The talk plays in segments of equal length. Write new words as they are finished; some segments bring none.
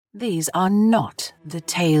These are not the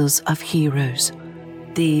tales of heroes.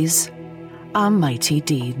 These are mighty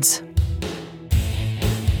deeds.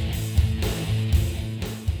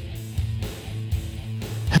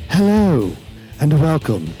 Hello, and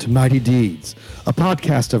welcome to Mighty Deeds, a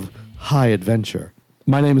podcast of high adventure.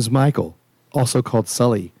 My name is Michael, also called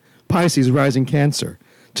Sully, Pisces rising Cancer.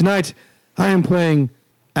 Tonight, I am playing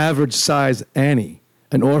average size Annie,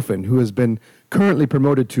 an orphan who has been currently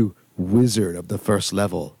promoted to Wizard of the First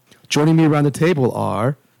Level. Joining me around the table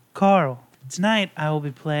are... Carl. Tonight I will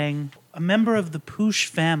be playing a member of the Poosh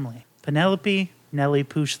family, Penelope Nellie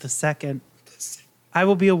Poosh II. I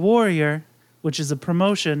will be a warrior, which is a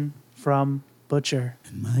promotion from Butcher.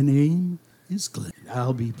 And my name is Glenn.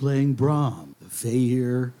 I'll be playing Brahm, the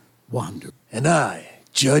Fayir Wanderer. And I,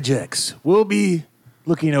 Judge X, will be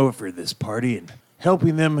looking over this party and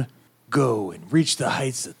helping them go and reach the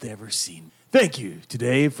heights that they've ever seen. Thank you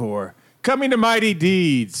today for coming to Mighty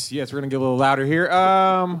Deeds. Yes, we're going to get a little louder here.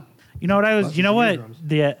 You know what I was? You know what?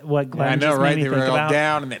 What Glenn just made me They think were all about.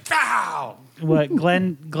 down and then pow. What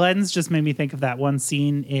Glenn's just made me think of that one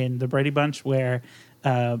scene in the Brady Bunch where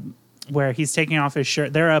he's taking off his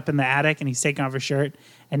shirt. They're up in the attic and he's taking off his shirt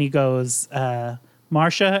and he goes,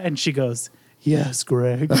 Marcia, and she goes, "Yes,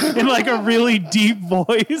 Greg," in like a really deep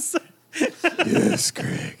voice. Yes,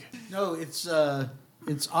 Greg. No, it's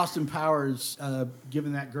Austin Powers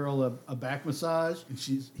giving that girl a back massage, and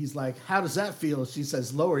he's like, "How does that feel?" She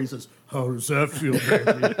says lower. He says, "How does that feel,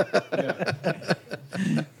 baby?"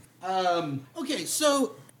 Okay,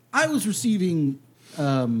 so I was receiving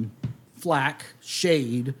flack,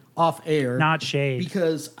 shade, off air, Not shade.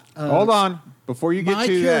 because Hold on. Before you get my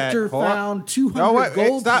to that. character hold on. found 200 No, wait,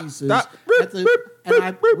 gold stop, pieces. stop.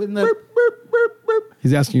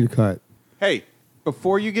 He's asking you to cut. Hey,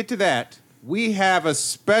 before you get to that, we have a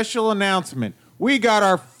special announcement. We got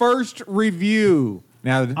our first review.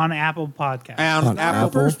 Now, On Apple Podcast. on Our Apple.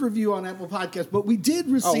 first review on Apple Podcast, but we did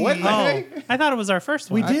receive. what? Oh, I thought it was our first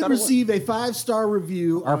one. We did receive a 5-star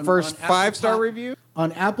review. Our first Apple 5-star review?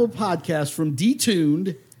 on Apple Podcast from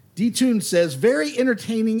Detuned. Detuned says, "Very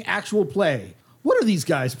entertaining actual play. What are these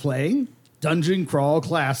guys playing? Dungeon Crawl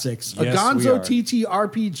Classics, a Yes, we Gonzo are. TT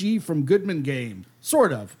RPG from Goodman Game.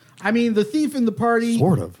 Sort of. I mean, the thief in the party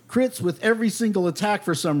Sort of. crits with every single attack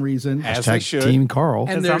for some reason, As they Hashtag should. Team Carl.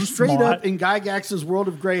 and 'Cause they're I'm straight smart. up in Gygax's World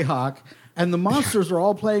of Greyhawk, and the monsters are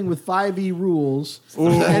all playing with 5e rules,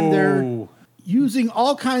 and they're using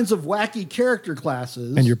all kinds of wacky character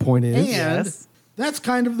classes. And your point is? And Yes. that's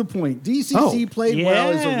kind of the point. DCC Oh. played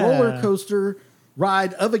well as a Yeah. roller coaster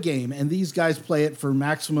ride of a game, and these guys play it for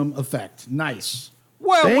maximum effect. Nice.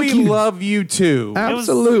 Well, Thank we you. love you too.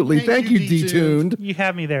 Absolutely. Thank Thank you, you, Detuned. Detuned. You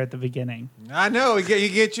had me there at the beginning. I know. He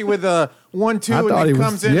get you with a 1-2 I and thought then he was-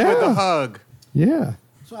 comes in with yeah. a hug. Yeah.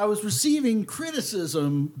 So I was receiving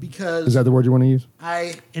criticism Is because that the word you want to use?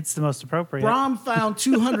 It's the most appropriate. Brahm found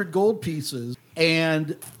 200 gold pieces,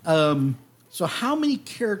 and so how many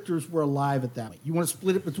characters were alive at that point? You want to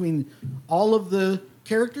split it between all of the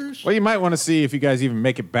characters? Well, you might want to see if you guys even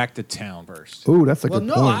make it back to town first. Ooh, that's a Well, good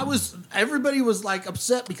no, point. everybody was like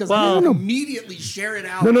upset because Well- I No, didn't immediately share it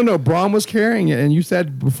out. No. Brahm was carrying it, and you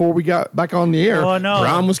said before we got back on the air, Oh, no.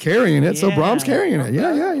 Brahm was carrying it, so Yeah. Brahm's carrying it. Yeah.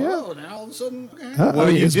 Oh, now all of a sudden, okay. I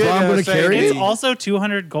mean, you is did, Brahm going to say carry It's it? also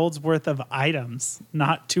 200 gold's worth of items,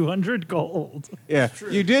 not 200 gold. Yeah,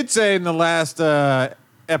 you did say in the last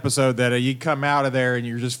episode that you come out of there and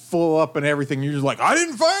you're just full up and everything. You're just like, I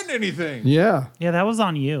didn't find anything. Yeah. Yeah, that was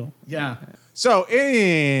on you. Yeah. So,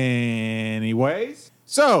 anyways,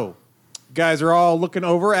 guys are all looking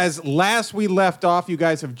over. As last we left off, you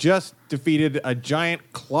guys have just defeated a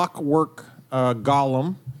giant clockwork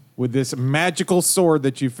golem with this magical sword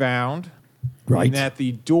that you found. Right. And that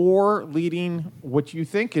the door leading what you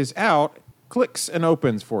think is out clicks and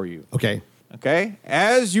opens for you. Okay. Okay?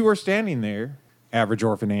 As you are standing there, average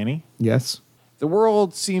orphan Annie, Yes. the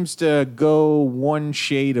world seems to go one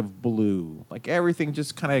shade of blue. Like everything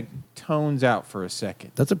just kind of tones out for a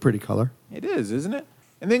second. That's a pretty color. It is, isn't it?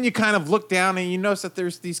 And then you kind of look down and you notice that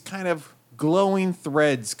there's these kind of glowing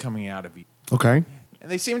threads coming out of you. Okay.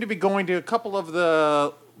 And they seem to be going to a couple of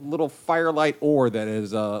the little firelight ore that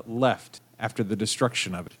is left after the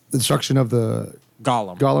destruction of it. The destruction of the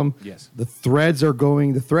Golem. golem. Yes. The threads are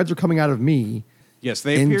coming out of me. Yes,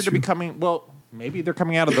 they appear to be Into- coming, well, maybe they're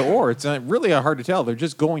coming out of the ore. It's really hard to tell. They're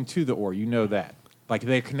just going to the ore. You know that. Like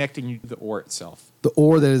they're connecting you to the ore itself. The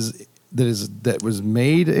ore that was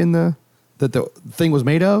made in that the thing was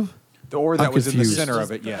made of? The ore that I'm was in the confused. center of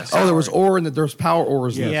it, yes. Oh, there was ore and there's power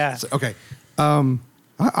ores. in it. Yeah. Okay.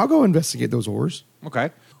 I'll go investigate those ores. Okay.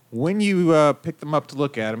 When you pick them up to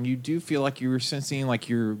look at them, you do feel like you're sensing like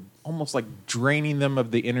you're almost like draining them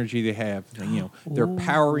of the energy they have. They're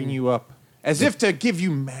powering you up as if to give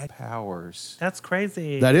you mad powers. That's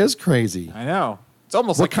crazy. That is crazy. I know. It's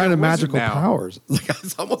almost What like kind you're of a wizard magical now. powers?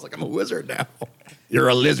 It's almost like I'm a wizard now. You're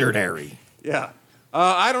a lizardary. Yeah.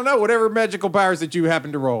 I don't know. Whatever magical powers that you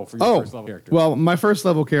happen to roll for your first level character. Well, my first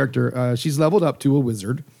level character, she's leveled up to a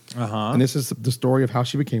wizard. Uh-huh. And this is the story of how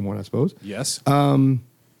she became one, I suppose. Yes.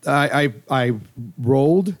 I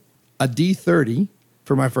rolled a D30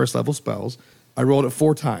 for my first level spells. I rolled it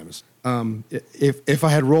 4 times. If I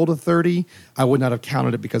had rolled a 30, I would not have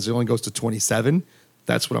counted it because it only goes to 27.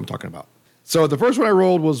 That's what I'm talking about. So the first one I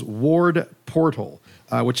rolled was Ward Portal,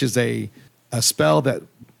 which is a spell that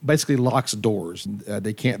basically locks doors.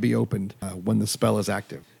 They can't be opened when the spell is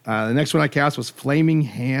active. The next one I cast was Flaming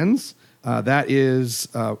Hands. That is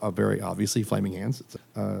a very obviously Flaming Hands. It's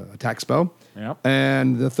an attack spell. Yep.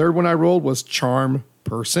 And the third one I rolled was Charm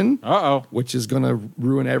Person. Uh-oh. Which is going to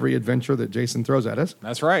ruin every adventure that Jason throws at us.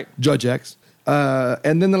 That's right. Judge X.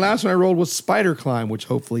 And then the last one I rolled was Spider Climb, which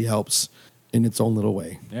hopefully helps in its own little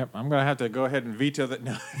way. Yep. I'm going to have to go ahead and veto that.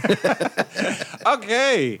 No.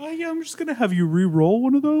 Okay. Oh, yeah, I'm just going to have you re-roll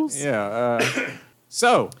one of those. Yeah.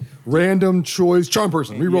 So. Random choice Charm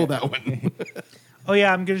Person. Reroll that one. Oh,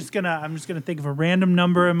 yeah, I'm just gonna think of a random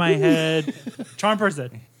number in my head. Charm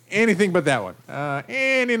Person. Anything but that one.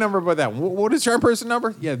 Any number but that one. What is Charm Person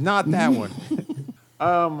number? Yeah, not that one.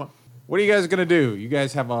 What are you guys going to do? You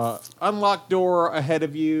guys have a unlocked door ahead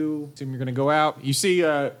of you. Assume you're going to go out. You see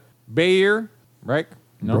Bayer, right?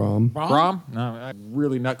 No. Brom? No,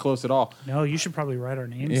 really not close at all. No, you should probably write our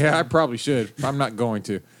names. Yeah, I down. probably should. I'm not going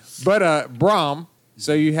to. But Brom,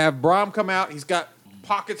 so you have Brom come out. He's got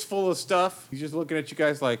pockets full of stuff. He's just looking at you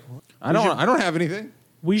guys like, I don't have anything.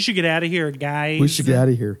 We should get out of here, guys. We should get out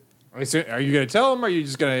of here. Are you going to tell him, or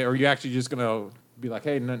are you actually just going to be like,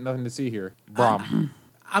 hey, nothing to see here? Brom.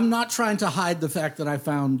 I'm not trying to hide the fact that I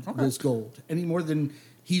found this gold any more than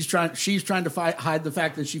she's trying to hide the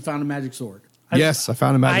fact that she found a magic sword. Yes, I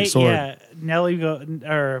found a magic sword. Yeah, Nelly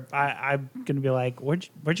I'm gonna be like, where'd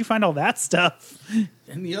you find all that stuff?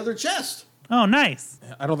 In the other chest. Oh, nice.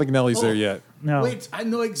 I don't think Nellie's there yet. No, Wait, I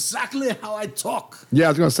know exactly how I talk. Yeah, I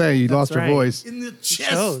was going to say, you lost your right. voice. In the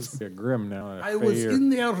chest. shows. Yeah, Grim now. I was in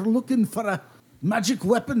there looking for a magic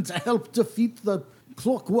weapon to help defeat the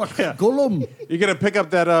clockwork golem. You going to pick up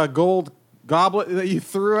that gold goblet that you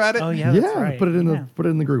threw at it? Oh yeah, that's Yeah, right. put it in Yeah.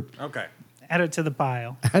 the group. Okay. Add it to the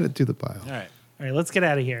pile. Add it to the pile. All right. All right, let's get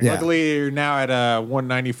out of here. Yeah. Luckily, you're now at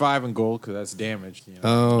 195 in gold because that's damaged. You know.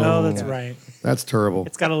 Oh, that's right. That's terrible.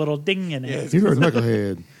 It's got a little ding in it. You're a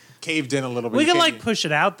knucklehead. Caved in a little bit. We You can can't- like push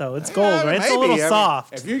it out though. It's gold, right? It's a maybe. little I mean,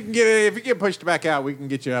 soft. if you get pushed back out, we can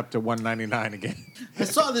get you up to 199 again. I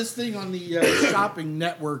saw this thing on the shopping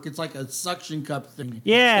network. It's like a suction cup thing.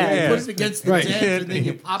 Yeah. And you Yeah. put it against the Right. dent, and then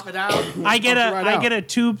you pop it out. I get right out. a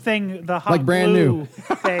tube thing, the hot Like brand glue new.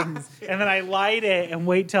 things, and then I light it and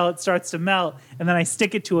wait till it starts to melt, and then I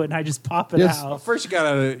stick it to it and I just pop it Yes. out. First, you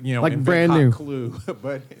gotta Like invent brand hot new. clue,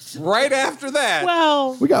 but right after that,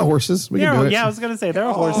 Well, We got horses. We can do it. yeah, I was gonna say there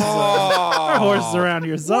are horses. There are horses around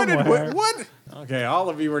here what, somewhere. what? Okay, all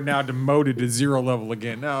of you are now demoted to 0 level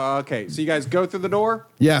again. No, okay, so you guys go through the door.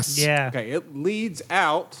 Yes. Yeah. Okay, it leads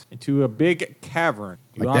out into a big cavern.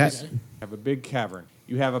 You Like that? obviously have a big cavern.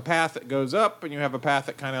 You have a path that goes up, and you have a path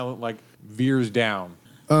that kind of like veers down.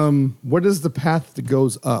 What is the path that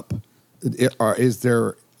goes up? Is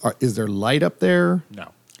there light up there? No.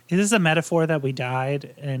 Is this a metaphor that we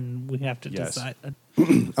died and we have to Yes. decide?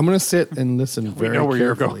 I'm going to sit and listen We very know where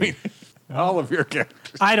carefully. you're going. All of your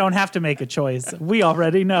characters. I don't have to make a choice. We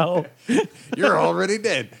already know. You're already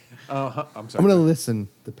dead. I'm I'm sorry. going to listen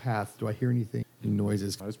the path. Do I hear anything? Any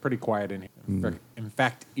noises? It was pretty quiet in here. In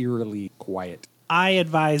fact, eerily quiet. I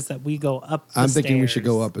advise that we go up the I'm thinking we should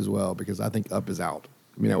stairs. go up as well because I think up is out.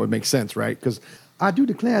 I mean, that would make sense, right? Because I do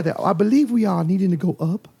declare that I believe we are needing to go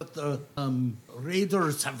up. But the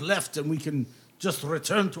raiders have left, and we can just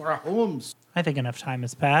return to our homes. I think enough time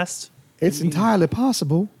has passed. It's entirely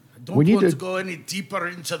possible. Don't We need want to to go any deeper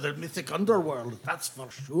into the mythic underworld, that's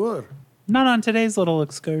for sure. Not on today's little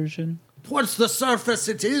excursion. Towards the surface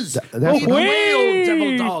it is. that's Lead the right. way, old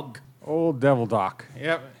devil dog. Old Devil Doc.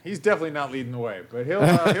 Yep, he's definitely not leading the way, but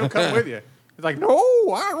he'll come with you. He's like, no,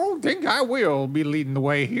 I don't think I will be leading the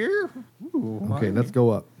way here. Ooh, Okay, let's go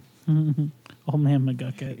up. Old man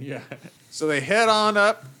McGucket. Yeah. So they head on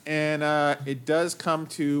up, and it does come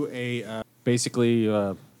to a basically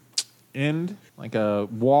end, like a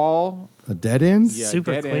wall. A dead end? Yeah,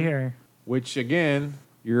 Super dead end, clear. which, again,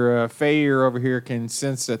 your Fayer over here can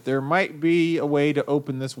sense that there might be a way to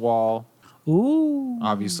open this wall, Ooh.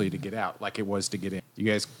 obviously, to get out, like it was to get in. You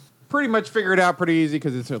guys pretty much figure it out pretty easy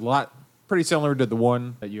because it's a lot pretty similar to the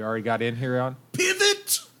one that you already got in here on.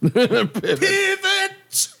 Pivot!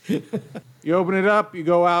 You open it up, you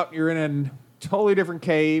go out, you're in a totally different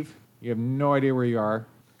cave. You have no idea where you are.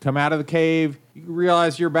 Come out of the cave, you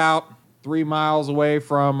realize you're about 3 miles away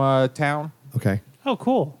from town. Okay. Oh,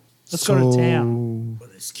 cool. Let's go to town. Well,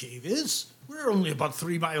 this cave is. We're only about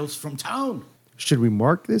 3 miles from town. Should we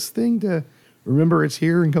mark this thing to remember it's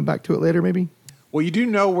here and come back to it later, maybe? Well, you do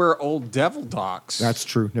know where Old Devil docks. That's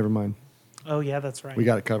true. Never mind. Oh, yeah, that's right. We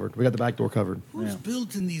got it covered. We got the back door covered. Who's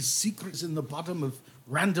building these secrets in the bottom of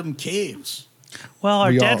random caves? Well, our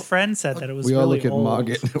We dead all- friend said that it was We all really look at old.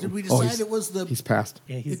 Mogget. Did we Oh, decide he's- it was the? He's passed.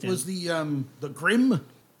 Yeah, he's It dead. was the Grim.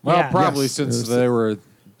 Well, Yeah. probably Yes. since There's there were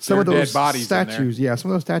Some of those dead bodies statues, yeah, some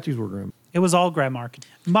of those statues were grim. It was all Grem Arc.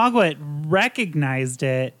 Mogwit recognized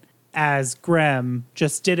it as Grem,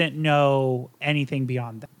 just didn't know anything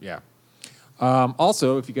beyond that. in there. Yeah.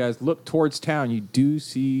 Also, if you guys look towards town, you do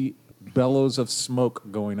see bellows of smoke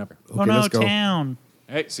going up. Oh no, let's go. town.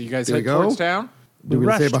 Hey, so you guys Here we head go. towards town? Do we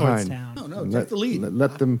rush stay towards behind? town. No, no, Let, take the lead.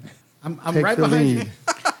 let them I'm take right the behind lead. you.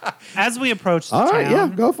 As we approach the All town, right, yeah,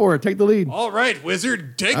 go for it. Take the lead. All right,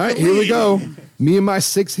 wizard, take All right, the here lead. we go. Me and my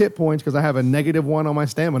 6 hit points because I have a -1 on my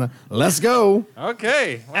stamina. Let's go.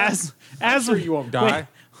 Okay. Well, as sure we, you won't die. wait,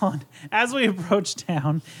 hold on. As we approach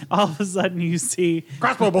town, all of a sudden you see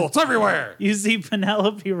crossbow bolts everywhere. you see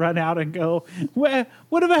Penelope run out and go,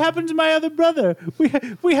 whatever happened to my other brother?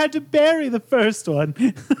 We had to bury the first one.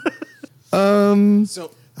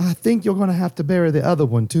 So, I think you're going to have to bury the other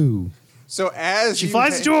one, too. as She you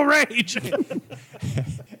flies head- to a rage.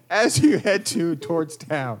 as you head towards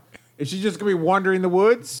town, is she just gonna be wandering the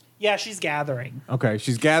woods? Yeah, she's gathering. Okay,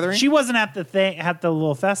 she's gathering. She wasn't at the thing at the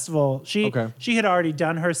little festival. Okay. She had already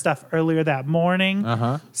done her stuff earlier that morning.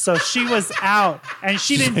 Uh-huh. So she was out and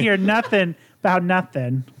she didn't hear nothing about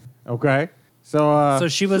nothing. Okay, so So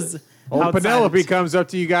she was old outside. Penelope comes up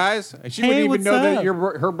to you guys, and she Hey, wouldn't even what's know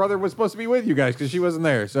that up? her brother was supposed to be with you guys because she wasn't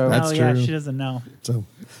there. So That's Oh yeah, true. she doesn't know. So,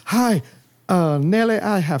 hi, Nellie,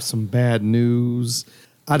 I have some bad news.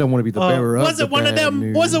 I don't want to be the bearer of was the it one of bad them?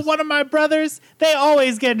 news. Was it one of my brothers? They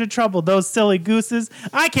always get into trouble. Those silly gooses.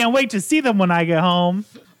 I can't wait to see them when I get home.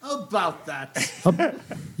 About that.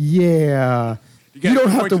 Yeah. guys You don't can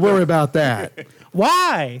have point to to worry them. about that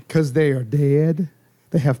Why? because they are dead.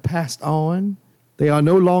 They have passed on. They are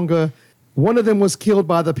no longer. One of them was killed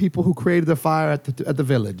by the people who created the fire at the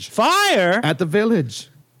village. Fire? At the village.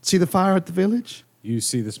 See the fire at the village? you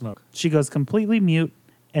see the smoke. She goes completely mute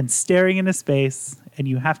and staring into space, and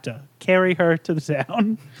you have to carry her to the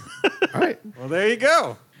town. All right. Well, there you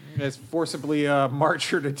go. You guys forcibly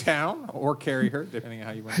march her to town or carry her, depending on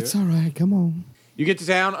how you want to do It's it. all right. Come on. You get to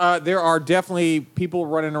town. There are definitely people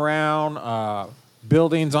running around,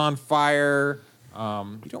 buildings on fire.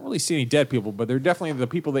 You don't really see any dead people, but they're definitely the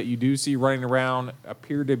people that you do see running around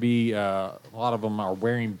appear to be, a lot of them are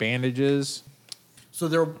wearing bandages, So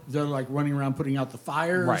they're like running around putting out the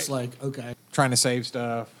fires. Right. Like, okay. trying to save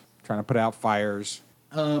stuff, trying to put out fires.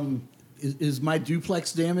 Is my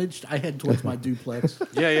duplex damaged? I head towards my duplex.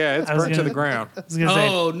 Yeah, it's I was burnt to gonna- the ground. I was gonna say,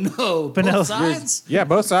 Oh no! But no, Both sides. Yeah,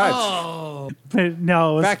 both sides. Oh, but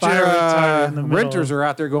no, In it's fact, fire retardant in the your middle. renters are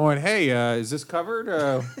out there going, "Hey, is this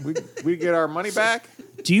covered? We get our money back."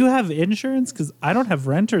 Do you have insurance? Because I don't have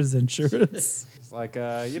renter's insurance. It's like,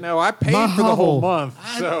 I paid My for the whole hovel. month,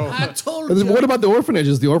 so I told And then you. what about the orphanage?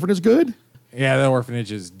 Is the orphanage good? yeah, the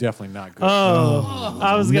orphanage is definitely not good. Oh,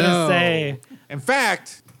 I was gonna no. say. In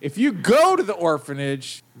fact, if you go to the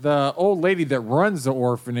orphanage, the old lady that runs the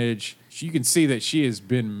orphanage, you can see that she has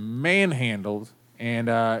been manhandled,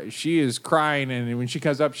 and she is crying. And when she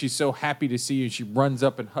comes up, she's so happy to see you. She runs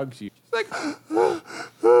up and hugs you. She's like,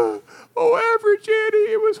 "Oh, Average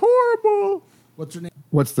Annie, it was horrible." What's her name?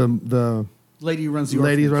 What's the Lady who runs the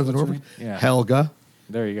lady orphanage. runs an What's her orphanage? name? Yeah. Helga.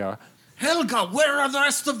 There you go. Helga, where are the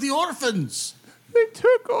rest of the orphans? They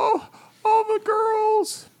took all the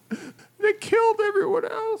girls. They killed everyone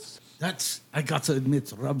else. That's, I got to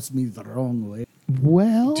admit, rubs me the wrong way.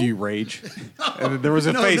 Well, Do you rage? And there was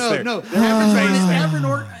a face there. No.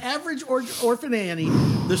 Average orphan Annie,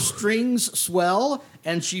 the strings swell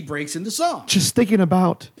and she breaks into song. just thinking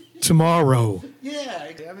about tomorrow. Yeah.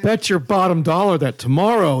 I mean, Bet your bottom dollar that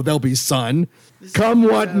tomorrow there'll be sun, come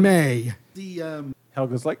what may. the,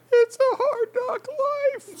 Helga's like, it's a hard knock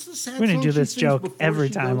life. what's the sad We're gonna song do she this sings joke before every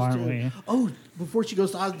she time, goes aren't to- we? Oh, before she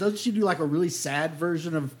goes to Oz, doesn't she do like a really sad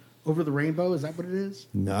version of Over the Rainbow? Is that what it is?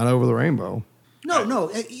 Not over the rainbow. No.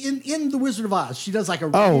 In The Wizard of Oz, she does like a.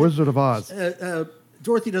 Oh, Wizard of Oz.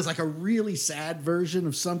 Dorothy does like a really sad version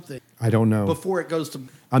of something I don't know. before it goes to.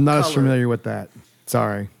 I'm not as color. familiar with that.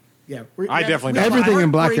 Sorry. Yeah, I definitely we're don't. Everything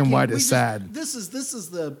in black and heartbreaking. white We is just- sad. This is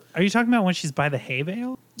the Are you talking about when she's by the hay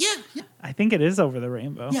bale? yeah. I think it is over the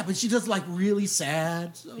rainbow. Yeah, but she does like really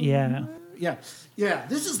sad. So, Yeah. yeah.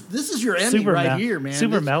 This is your ending right here, man.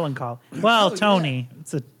 Super This- melancholy. Well, Oh, Tony.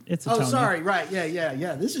 It's a Oh, Tony. sorry. Right.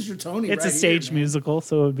 Yeah. This is your Tony. It's right a stage here, man. musical,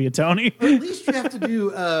 so it would be a Tony. Or at least you have to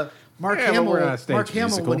do Mark Yeah, but Hamill. we're not a stage Mark Hamill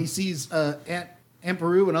musical. when he sees Aunt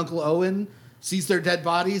Peru and Uncle Owen sees their dead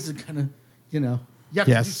bodies and kind of you have to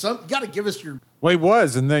do Yes. something. You got to give us your. Well, he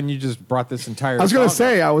was, and then you just brought this entire. I was going to song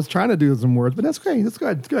up. say, I was trying to do some words, but that's great. That's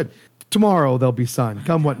good. It's good. Tomorrow there'll be sun.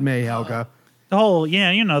 Come what may, Helga. The whole,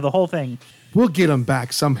 the whole thing. We'll get them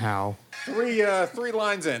back somehow. Three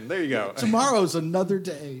lines in. There you go. Tomorrow's another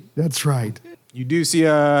day. That's right. You do see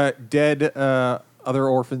dead other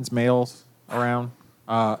orphans, males around.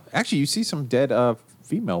 Actually, you see some dead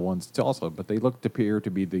female ones too also, but they appear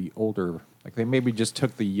to be the older. Like they maybe just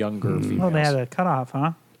took the younger females. Oh, they had a cutoff,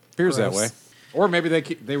 huh? Appears that way. Gross. Or maybe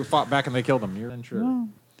they fought back and they killed them. You're unsure. Well,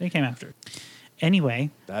 they came after it. Anyway.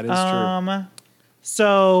 That is true.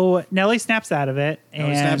 So Nellie snaps out of it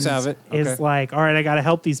and snaps out of it. is Okay. like, all right, I got to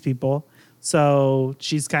help these people. So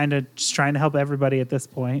she's kind of just trying to help everybody at this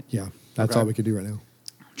point, Yeah, that's Okay. all we can do right now.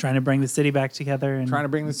 trying to bring the city back together and Trying to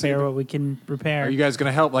bring the city repair back- what we can repair. Are you guys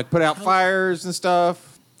gonna help, like put out fires and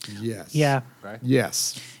stuff? Yes. Yeah. Right.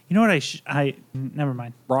 Yes. You know what never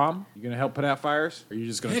mind. Brom, you gonna help put out fires? Or are you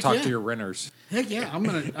just gonna Heck talk yeah. to your renters? Heck yeah, I'm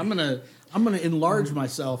gonna enlarge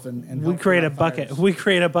myself and We help create put a out bucket. fires. We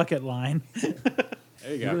create a bucket line. There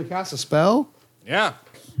you You gonna go. cast a spell? Yeah.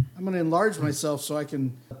 I'm gonna enlarge myself so I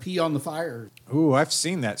can pee on the fire. Ooh, I've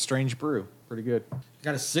seen that strange brew. Pretty good.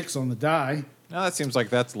 Got a 6 on the die, No, that seems like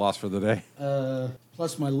that's lost for the day.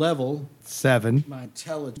 plus my level, 7, my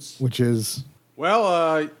intelligence, which is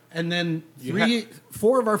Well, and then You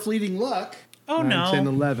 4 of our fleeting luck. Oh 9, 10, no,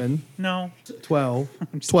 11, no. 12,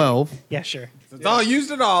 12. Yeah, sure. it's all used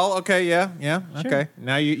it all. Okay, yeah. Okay.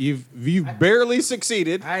 Now you've barely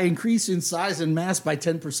succeeded. I increase in size and mass by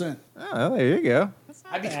 10%. Oh, there you go.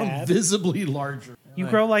 I become bad. visibly larger. You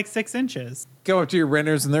grow like 6 inches. Go up to your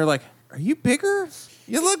renters and they're like, "Are you bigger?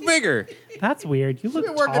 You look bigger." That's weird. You look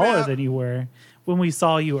been working taller out. than you were when we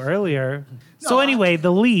saw you earlier. So No, anyway,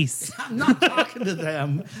 the lease. I'm not talking to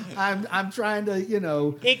them. I'm trying to, It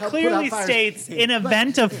help put out clearly fires. states in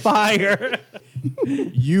event of fire,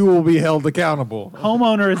 You will be held accountable.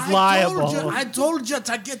 homeowner is liable. I told you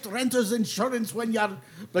to get renter's insurance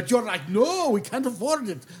but you're like, no, we can't afford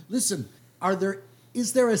it. Listen,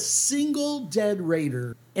 is there a single dead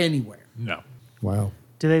raider anywhere? No. Wow.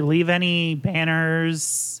 Do they leave any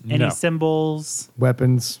banners, any No. symbols?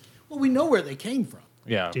 Weapons. Well, we know where they came from.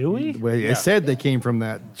 Yeah. Do we? Well, Yeah. it said they came from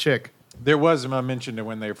that chick, There was a mention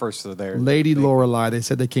when they first were there. Lady Lorelei. They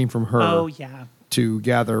said they came from her Oh, yeah. to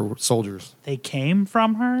gather soldiers. They came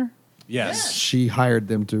from her? Yes. She hired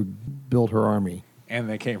them to build her army. And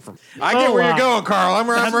they came from. I get where wow. you're going, Carl. I'm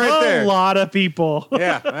That's right a there. lot of people.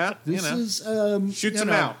 Yeah. Well, This is shoots them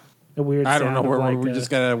you know, out. A weird I don't sound know of where like we a- just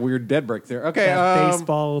got a weird dead break there. Okay. that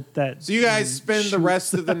baseball that So you guys spend the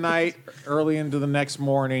rest of the night early into the next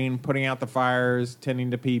morning putting out the fires,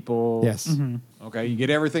 tending to people. Yes. Mm-hmm. Okay. You get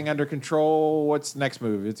everything under control. What's the next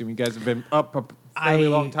move? You guys have been up a fairly I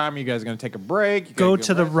long time. You guys going to take a break? You go gotta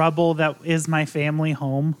to the rest? rubble that is my family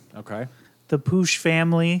home. Okay. The Poosh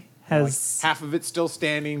family Like has half of it's still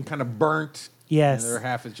standing, kind of burnt. yes. And the other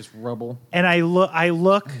half is just rubble. And I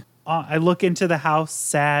look into the house,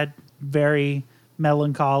 sad, very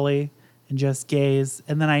melancholy, and just gaze.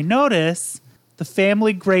 And then I notice the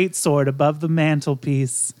family greatsword above the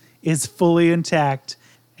mantelpiece is fully intact.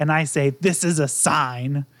 And I say, "This is a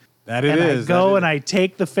sign." That it and is. I go that and it- I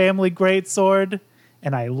take the family greatsword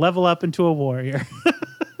and I level up into a warrior.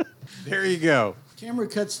 There you go. Camera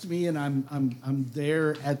cuts to me, and I'm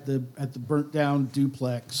there at the burnt down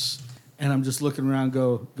duplex, and I'm just looking around,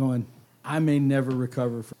 going, I may never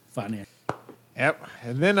recover from finance. Yep.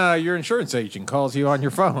 And then your insurance agent calls you on your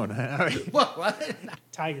phone. What?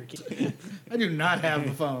 Tiger King. I do not have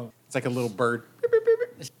a phone. It's like a little bird.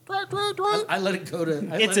 I let it go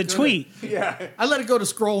to. It's a tweet. I let it go to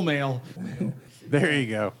scroll mail. There you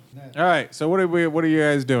go. All right. So what are you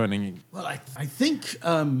guys doing? And Well, I think.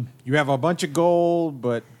 you have a bunch of gold,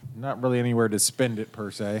 but not really anywhere to spend it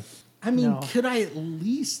per se. I mean, No. could I at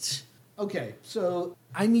least? Okay, so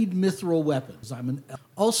I need mithril weapons.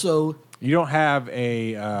 Also. You don't have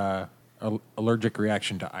a allergic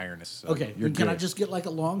reaction to iron. So Okay, You're then can I good. just get like a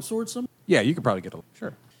longsword? Yeah, you could probably get a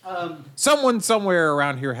sure. Someone somewhere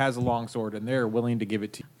around here has a longsword, and they're willing to give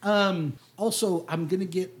it to you. Also, I'm gonna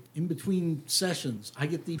get in between sessions. I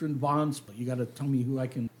get the different bonds, but you got to tell me who I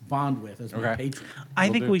can bond with as my patron. I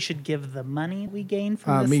Will think do. we should give the money we gain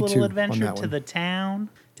from Me this too, little on adventure that to one. the town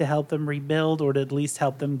to help them rebuild or to at least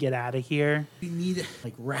help them get out of here. We need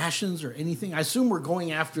like rations or anything. I assume we're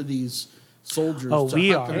going after these soldiers Oh, to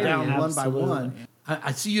we hunt them are. down one Absolutely. by one.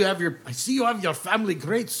 I see you have your family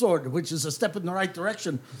greatsword, which is a step in the right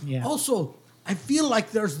direction. Yeah. Also, I feel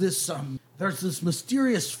like there's this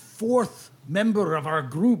mysterious fourth member of our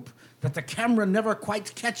group that the camera never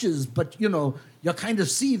quite catches, but you kind of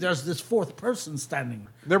see there's this fourth person standing.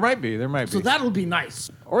 There might be. So that'll be nice.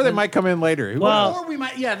 Or they might come in later. Who Well- knows? Or we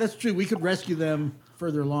might, yeah, that's true. We could rescue them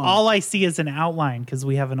further along. All I see is an outline because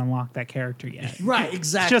we haven't unlocked that character yet. Right,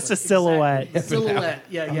 exactly. Just a silhouette. Exactly. Silhouette.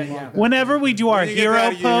 Yeah. Whenever we do our When you get hero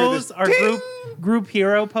out, you hear pose, this our group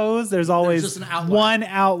hero pose, there's always just an outline. one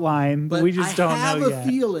outline, but we just don't have know a yet.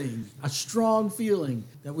 feeling, a strong feeling,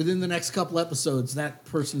 that within the next couple episodes, that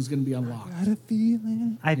person's going to be unlocked.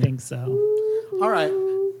 I think so. All right.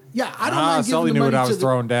 Yeah, I don't mind giving Sully the knew money what I to was the,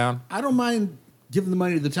 throwing down. I don't mind giving the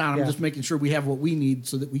money to the town. Yeah. I'm just making sure we have what we need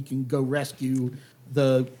so that we can go rescue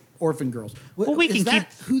the orphan girls. Well, we Is can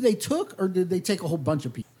that who they took, or did they take a whole bunch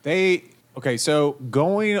of people? So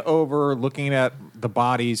going over, looking at the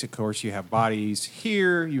bodies, of course, you have bodies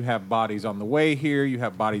here, you have bodies on the way here, you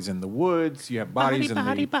have bodies in the woods, you have bodies in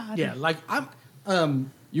the... body. Yeah, like I'm.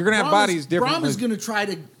 You're going to have bodies different. Brom is going to try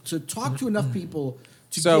to talk to enough people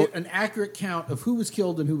to So- get an accurate count of who was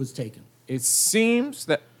killed and who was taken. It seems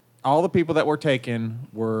that all the people that were taken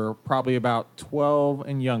were probably about 12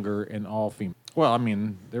 and younger and all female. Well, I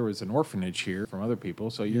mean, there was an orphanage here from other people,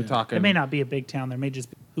 so you're talking... It may not be a big town. There may just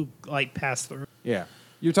be who pass through. Yeah.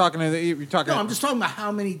 You're talking... No, I'm just talking about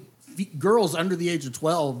how many girls under the age of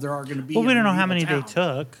 12 there are going to be. Well, we in don't know the how many they town.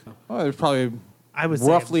 took. Well, there's probably I would say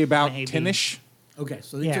roughly about maybe 10-ish. Okay,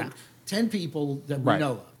 so they Yeah. took 10 people that we Right.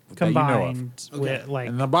 know of. that you know of. Combined Okay. with like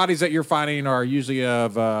And the bodies that you're finding are usually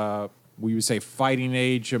of, we would say, fighting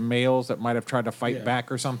age of males that might have tried to fight Yeah.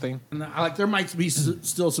 back or something. And there might be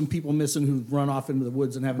still some people missing who've run off into the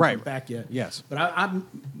woods and haven't Right. come back yet. Yes. But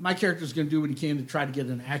my character's going to do what he can to try to get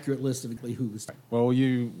an accurate list of who was. Well,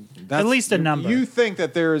 that's, At least a number. You think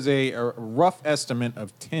that there is a rough estimate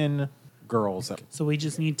of 10 girls that so we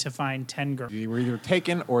just need to find 10 girls. were either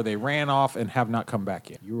taken or they ran off and have not come back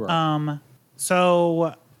yet. You are.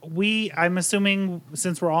 So I'm assuming,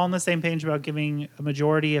 since we're all on the same page about giving a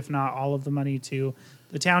majority, if not all of the money to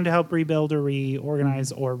the town to help rebuild or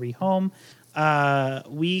reorganize or rehome,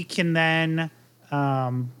 we can then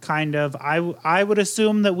I would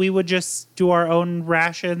assume that we would just do our own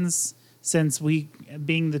rations, since we,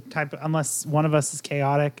 being the type, unless one of us is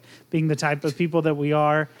chaotic, being the type of people that we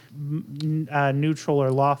are, neutral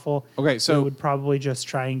or lawful. Okay, so- we would probably just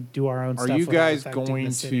try and do our own Are stuff. you without guys affecting the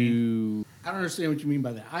going city. to... I don't understand what you mean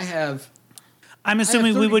by that. I'm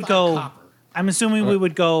assuming we would 35 go. copper. I'm assuming we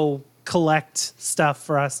would go collect stuff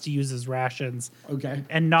for us to use as rations, Okay.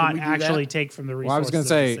 and not Can we do actually that? take from the Well, I resources was going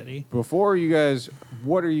to of the say, city. before you guys,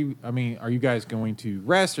 are you guys going to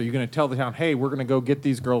rest? Are you going to tell the town, hey, we're going to go get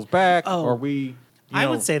these girls back? Oh. Or we... I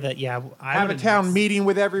would say that, yeah. I have a would town invest. meeting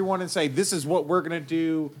with everyone and say, this is what we're going to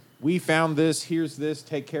do. We found this. Here's this.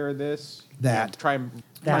 Take care of this. That. And try and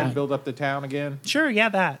That. build up the town again. Sure, yeah,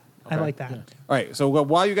 that. I Okay. like that. All right. So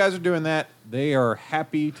while you guys are doing that, they are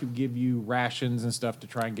happy to give you rations and stuff to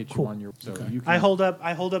try and get you on your... So you I can... hold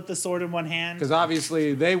up the sword in one hand. Because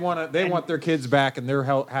obviously they want their kids back, and they're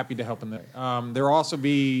happy to help them. There'll also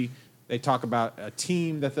be... They talk about a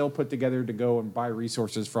team that they'll put together to go and buy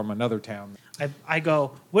resources from another town. I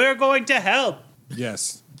go, we're going to help,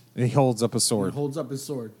 Yes. And he holds up a He sword. holds up his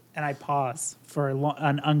sword. and I pause for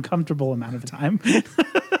an uncomfortable amount of time.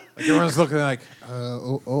 Like everyone's looking like,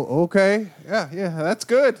 okay, yeah, that's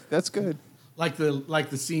good. That's good. Like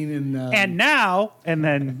the scene in and now, and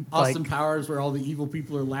then Austin like, Powers where all the evil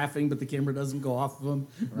people are laughing, but the camera doesn't go off of them.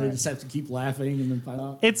 They just have to keep laughing and then find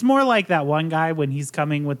out. it's more like that one guy when he's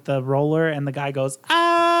coming with the roller, and the guy goes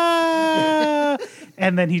ah,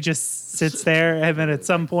 and then he just sits there, and then at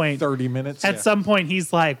some point, 30 minutes. at yeah, some point,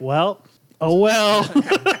 he's like, well. Oh well.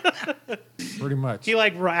 pretty much. He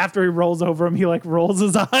like after he rolls over him, he like rolls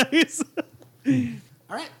his eyes.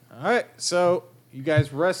 All right. All right, so you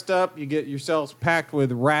guys rest up. You get yourselves packed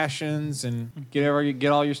with rations and get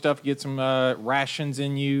all your stuff. Get some rations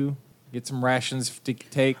in you. Get some rations to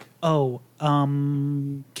take. Oh,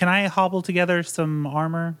 can I hobble together some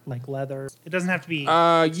armor, like leather? It doesn't have to be. You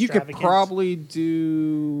could extravagant. probably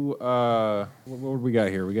do. What do we got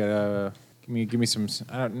here? We got. Give me some.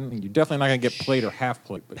 You're definitely not gonna get plate or half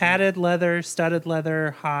plate. But Padded leather, studded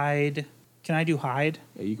leather, hide. Can I do hide?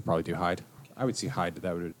 yeah, you could probably do hide. I would see hide.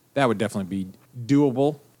 That would definitely be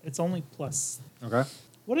doable. It's only plus. Okay.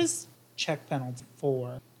 What is check penalty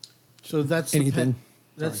for? So that's Anything.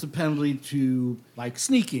 That's the penalty to like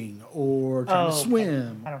sneaking or trying to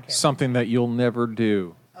swim. I don't care. Something that you'll never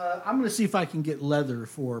do. I'm going to see if I can get leather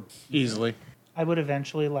for. Easily. I would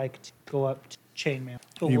eventually like to go up to chainmail.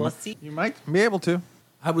 You might be able to.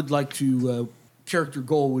 I would like to. Character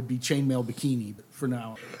goal would be chainmail bikini, but for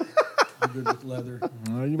now, I'm good with leather.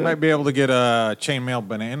 You might be able to get a chainmail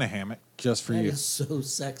banana hammock just for That you. is so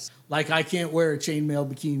sexy. Like I can't wear a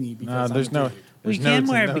chainmail bikini because There's I'm no. gay. We There's can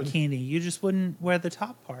no- wear a no- bikini. You just wouldn't wear the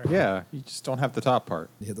top part. Yeah, you just don't have the top part.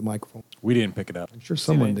 Hit the microphone. We didn't pick it up. I'm sure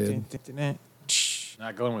someone did.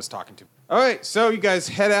 Not Glenn was talking to. All right, so you guys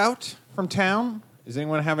head out from town. Does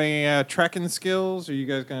anyone have any trekking skills? Are you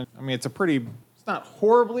guys gonna? I mean, it's not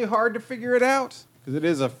horribly hard to figure it out because it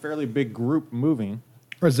is a fairly big group moving.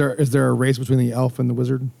 Or is there a race between the elf and the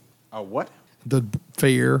wizard? What? The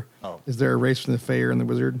fair. Oh. Is there a race between the fair and the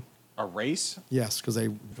wizard? A race? Yes, because they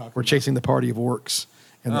were chasing the party of orcs,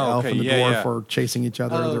 and the Oh, elf okay, and the yeah, dwarf yeah. are chasing each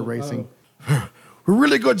other. They're racing. We're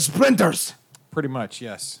really good sprinters, Pretty much,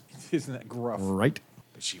 yes. Isn't that gruff? right?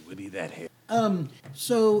 But she would eat that hair.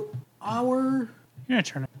 So our You're gonna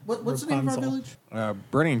turn it. what's the name of our Rapunzel. village?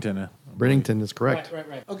 Burnington. Bennington is correct.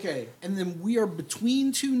 Right. Okay, and then we are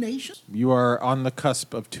between two nations. You are on the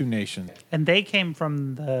cusp of two nations. And they came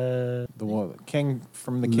from the. The one king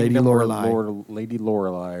from the Lady kingdom, Lorelei. or Lady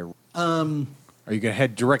Lorelei. Are you gonna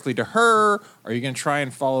head directly to her? Are you gonna try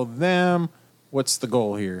and follow them? What's the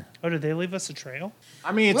goal here? Oh, did they leave us a trail?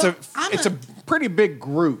 I mean, Well, I'm it's a- a pretty big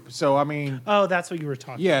group, so I mean, Oh, that's what you were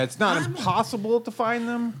talking. yeah, it's not I'm a- impossible to find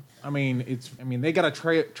them. I mean, they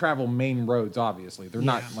gotta travel main roads. Obviously, they're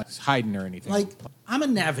not Yeah. like hiding or anything. Like I'm a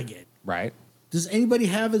navigator. right? Does anybody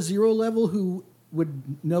have a 0 level who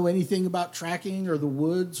would know anything about tracking or the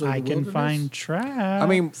woods or I the can wilderness? find traps. I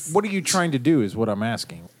mean, what are you trying to do? Is what I'm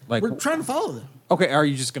asking. Like, We're trying to follow them. okay, are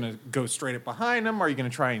you just gonna go straight up behind them? Are you gonna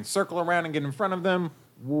try and circle around and get in front of them?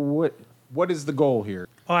 What is the goal here?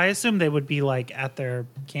 Oh, I assume they would be like at their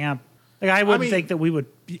camp. Like I wouldn't mean- think that we would.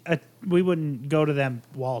 We wouldn't go to them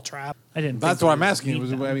wall trap. I didn't. That's think what that I'm we asking. would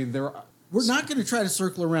meet them. I mean, there. We're not going to try to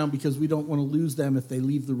circle around because we don't want to lose them if they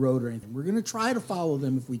leave the road or anything. We're going to try to follow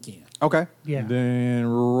them if we can. Okay. Yeah. Then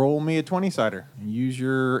roll me a 20-sider and use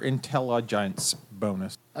your intelligence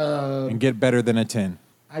bonus and get better than a 10.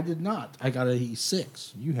 I did not. I got a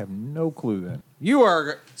 6. You have no clue then. You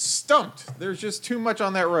are stumped. There's just too much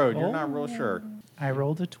on that road. You're not real sure. I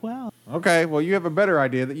rolled a 12. Okay, well, you have a better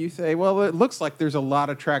idea that you say, well, it looks like there's a lot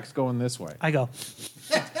of tracks going this way. I go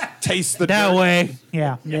Taste the that dirt. way.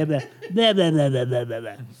 Yeah. Blah, blah, blah, blah, blah, blah, blah,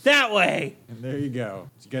 blah. That way. And there you go.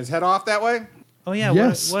 So you guys head off that way? Oh yeah.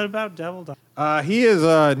 Yes. What about Devil Dog? He is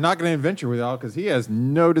not going to adventure with y'all because he has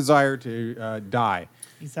no desire to die.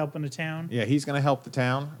 He's helping a town. Yeah, he's going to help the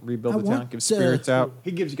town, rebuild I the town, want give to- spirits out.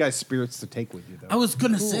 He gives you guys spirits to take with you, though. I was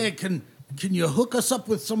going to say, can you hook us up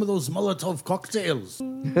with some of those Molotov cocktails?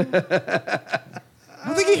 I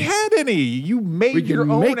don't think he had any. You made We can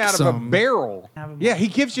your own make out of a some. barrel. Have 'em. Yeah, he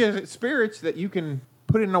gives you spirits that you can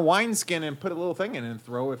put in a wineskin and put a little thing in and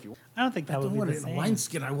throw if you want. I don't think that I would don't be want the it in a same.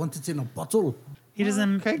 wineskin. I want it in a bottle. He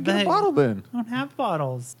doesn't. Okay, get they a bottle then. Don't have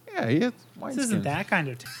bottles. Yeah, he has wineskins. This isn't that kind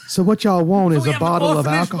of. So what y'all want is We a have an bottle of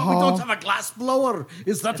orphanage, but we alcohol. don't have a glass blower.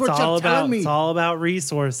 Is that It's what all you're about. telling me? It's all about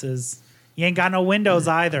resources. You ain't got no windows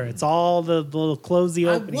either. It's all the little closey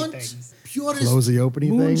I opening want things. purest Close the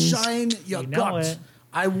opening things. moonshine you You know got. it.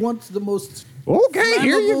 I want the most. Okay,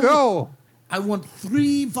 here you flammable- go. I want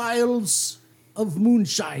 3 vials of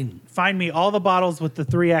moonshine. Find me all the bottles with the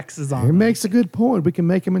 3 X's on It them. makes a good point. We can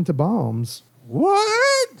make them into bombs.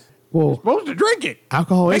 What? Well, Supposed to drink it.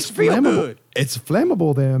 alcohol Makes is you feel flammable. good. It's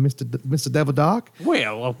flammable there, Mr. Devil Doc.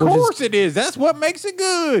 Well, of We'll just- course it is. That's what makes it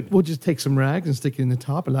good. We'll just take some rags and stick it in the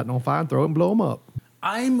top and light it on fire and throw it and blow them up.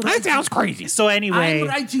 I'm That writing, sounds crazy. So I'm anyway,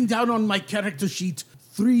 writing down on my character sheet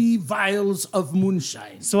 3 vials of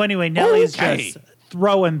moonshine. Nellie's Okay. just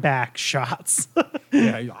throwing back shots.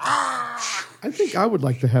 Yeah. I think I would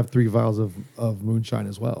like to have 3 vials of moonshine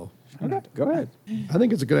as well. Okay, go ahead. I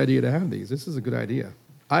think it's a good idea to have these. This is a good idea.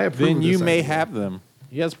 I approve. Then of you this may idea. have them.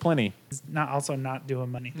 He has plenty. not doing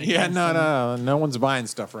money. Yeah, no one's buying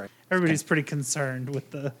stuff right. Everybody's pretty concerned with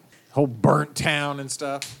the. Whole burnt town and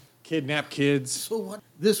stuff. Kidnap kids So what?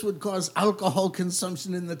 This would cause alcohol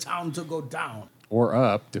consumption in the town to go down. or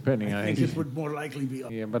up, depending on. I think it would more likely be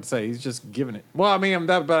up. Yeah, I'm about to say he's just giving it. Well, I mean,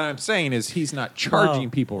 what I'm saying is he's not charging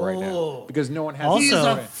people right now Oh. because no one has. Also- He's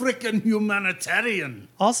a frickin' humanitarian.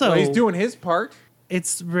 Also, Well, he's doing his part.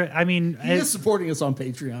 It's. I mean, He is supporting us on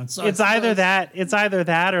Patreon. So it's either that. It's either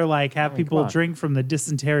that or like have come people on. drink from the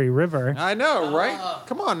dysentery river. I know, right?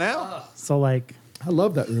 Come on now. So like, I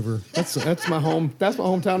love that river. That's my home. That's my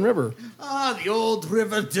hometown river. Ah, the old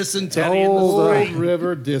river dysentery in the Old spring.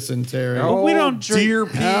 river dysentery. But we don't drink. Deer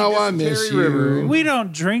Pea How I miss Dysentery you. River. We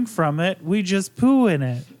don't drink from it. We just poo in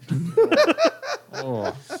it.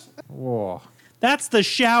 Whoa. That's the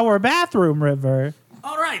shower bathroom river.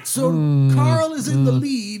 All right, so Carl is in the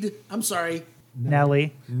lead. I'm sorry.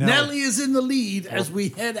 Nelly. Nelly is in the lead as we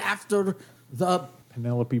head after the...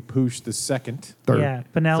 Penelope Poosh the second. Third. Yeah,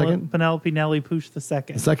 Second? Penelope Nelly Poosh the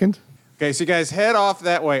second. Second? Okay, so you guys head off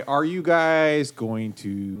that way. Are you guys going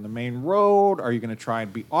to the main road? Are you going to try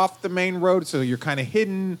and be off the main road so you're kind of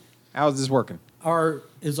hidden? How's this working?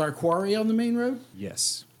 Is our quarry on the main road?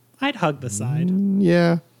 Yes. I'd hug the side.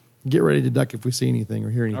 Yeah. Get ready to duck if we see anything or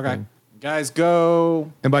hear anything. Okay. Guys,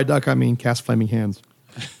 go. And by duck, I mean cast flaming hands.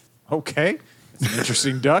 Okay. It's an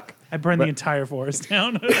interesting duck. I burn the entire forest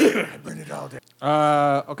down.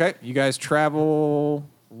 Okay. You guys travel.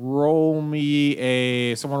 Someone roll me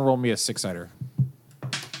a 6-sider.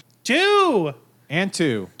 2. And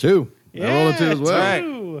 2. 2. Yeah, I rolled a 2 as well. Right.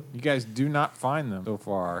 2. You guys do not find them so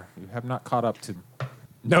far. You have not caught up to them.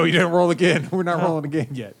 No, you didn't roll again. We're not rolling again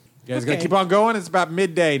yet. You guys got to Okay. keep on going. It's about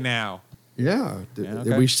midday now. Yeah.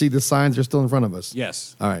 okay. We see the signs are still in front of us.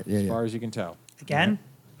 Yes. All right. Yeah, As yeah. far as you can tell. Again?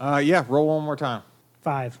 Yeah, roll one more time.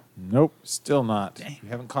 5. Nope, still not. You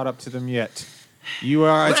haven't caught up to them yet. You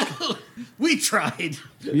are. We tried.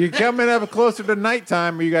 You coming up closer to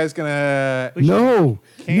nighttime? Are you guys gonna? No.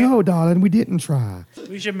 No, darling. We didn't try.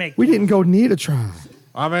 We should make. We didn't go near to try.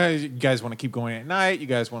 I mean, you guys want to keep going at night? You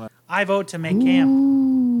guys want to? I vote to make camp.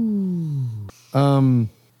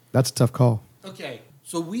 That's a tough call. Okay,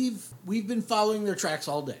 so we've been following their tracks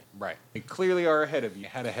all day. Right. They clearly are ahead of you.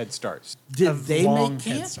 Had a head start. Did A they long make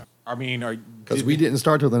head camp? start. I mean, Because we didn't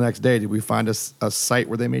start till the next day. Did we find a site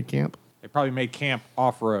where they made camp? They probably made camp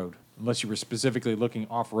off road, unless you were specifically looking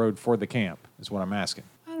off road for the camp. Is what I'm asking.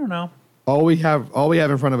 I don't know. All we have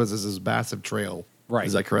in front of us is this massive trail. Right.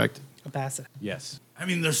 Is that correct? A basset. Yes. I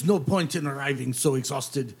mean, there's no point in arriving so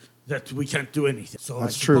exhausted that we can't do anything. So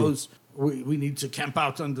That's I true. suppose we need to camp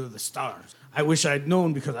out under the stars. I wish I'd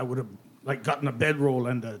known because I would have gotten a bedroll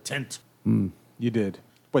and a tent. You did.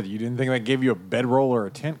 What? You didn't think they gave you a bedroll or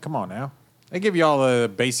a tent? Come on now. They give you all the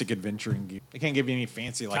basic adventuring gear. They can't give you any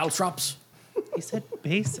fancy like. Caltrops. He said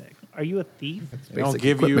basic. Are you a thief? They don't Basic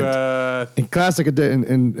give you equipment. In classic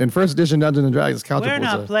in first edition Dungeons and Dragons, Caltrip We're was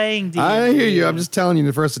not playing D&D. I hear you. I'm just telling you, in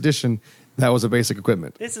the first edition, that was a basic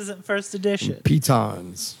equipment. This isn't first edition.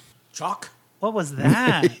 Pitons. Chalk. What was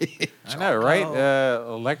that? I know, right?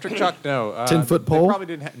 Electric chalk? No. 10-foot They pole? probably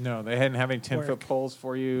didn't. No, they hadn't have any 10-foot poles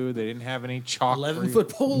for you. They didn't have any chalk. 11-foot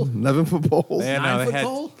pole. 11-foot poles. They, no, 9-foot they had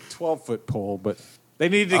pole? 12-foot pole, but they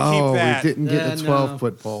needed to Oh, keep that. we didn't get the No.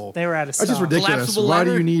 12-foot pole. They were out of That's just stock. ridiculous. Collapsible Why do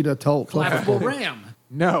ladder? you need a 12-foot Collapsible pole? ram.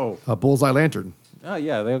 No. A bullseye lantern. Oh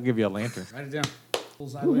yeah, they'll give you a lantern. Write it down.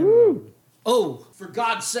 Bullseye lamp. Oh, for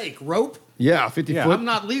God's sake, rope? Yeah, 50 Yeah. foot. I'm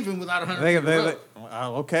not leaving without 100 They, feet of they, rope.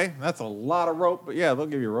 okay, that's a lot of rope, but yeah, they'll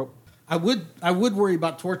give you rope. I would worry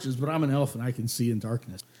about torches, but I'm an elf and I can see in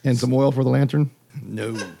darkness. And some oil for the lantern?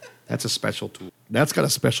 No. That's a special tool. That's got a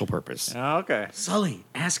special purpose. Okay. Sully,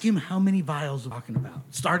 ask him how many vials we're talking about.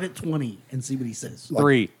 Start at 20 and see what he says.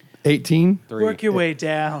 3. 18, 3. Work your way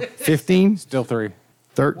down. 15, Still 3.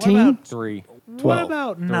 13. What about- 3. What 12.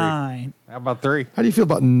 about 9? How about 3? How do you feel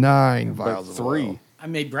about 9 vials of 3. oil? I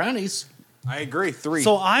made brownies. I agree. 3.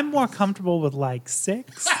 So I'm more comfortable with like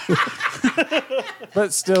 6.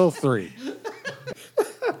 but still 3.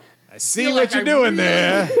 I see Feel what like you're I doing really-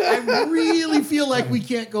 there. I really feel like we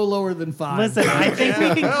can't go lower than 5. Listen, I think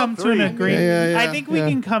we can come to an 3. agreement. Yeah, I think we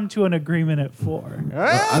can come to an agreement at 4.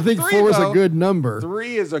 I think 4 is a good number.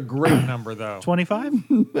 3 is a great number, though. 25?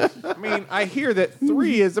 I mean, I hear that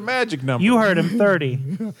 3 is a magic number. You heard him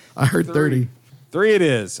 30. I heard 30. 3 it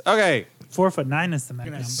is. Okay. 4'9" is the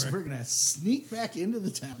magic We're number. gonna sneak back into the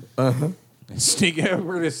town. Sneak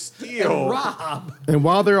over to steal. Rob. And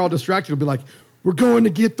while they're all distracted, it'll be like, we're going to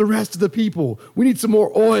get the rest of the people. We need some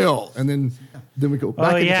more oil. And then we go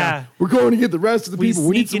back into yeah. town. We're going to get the rest of the We people.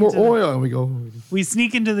 We need sneak some more into the- oil. And we go, We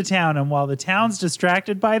sneak into the town, and while the town's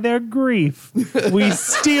distracted by their grief, we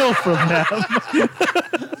steal from them.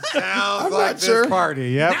 Sounds not like sure. this party.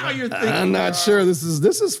 Yep. Now you're thinking. I'm not sure. This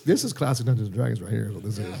is classic Dungeons and Dragons right here. Is what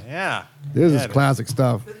this is. Yeah. This is Yeah, classic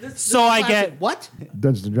stuff. So I get, What?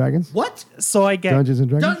 Dungeons and Dragons. What? Dungeons and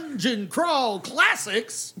Dragons. Dungeon Crawl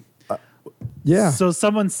Classics. Yeah. so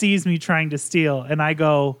someone sees me trying to steal, and I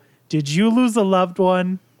go, "Did you lose a loved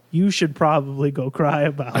one? You should probably go cry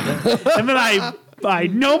about it." And then I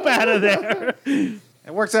nope out of there.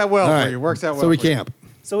 It works out well All for right. you. Works out well So we for you. camp.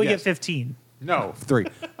 So we Yes. get 15. No, 3.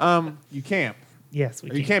 You camp. Yes,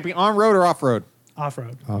 we Are you can. camping on road or off road?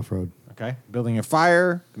 Off-road. Off-road. Okay. Building a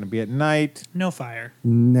fire. Going to be at night. No fire.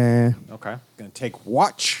 Nah. Okay. Going to take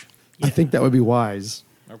watch. I think that would be wise.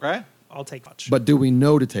 Okay. I'll take watch. But do we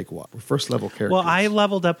know to take what? We're first level characters. Well, I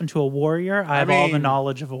leveled up into a warrior. I have all the mean-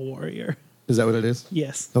 knowledge of a warrior. Is that what it is?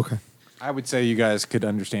 Yes. Okay. I would say you guys could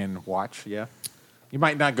understand watch. Yeah. You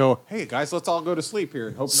might not go, hey, guys, let's all go to sleep here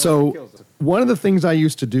and hope nobody So kills us. one of the things I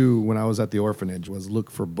used to do when I was at the orphanage was look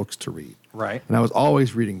for books to read. Right. And I was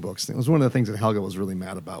always reading books. It was one of the things that Helga was really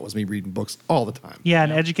mad about was me reading books all the time. Yeah,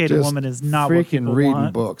 an educated Just woman is not what freaking people reading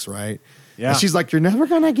want. books, right? Yeah. And she's like, you're never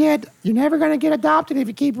gonna get adopted if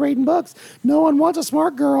you keep reading books. No one wants a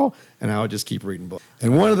smart girl. And I would just keep reading books.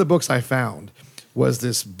 And one of the books I found was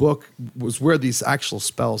this book was where these actual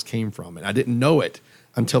spells came from, and I didn't know it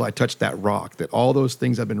until I touched that rock. That all those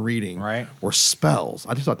things I've been reading Right. were spells.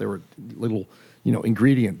 I just thought they were little,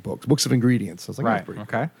 ingredient books of ingredients. I was like, Right. that's pretty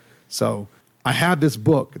Okay. cool. So I have this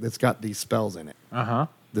book that's got these spells in it. Uh-huh.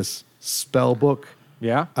 This spell book.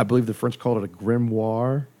 Yeah. I believe the French called it a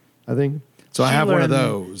grimoire, I think. So I have one of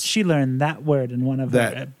those She learned that word in one of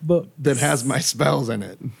That- her books. that has my spells in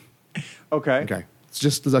it. Okay. Okay. It's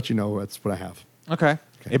just to let you know that's what I have. Okay.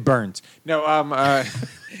 It burns. No,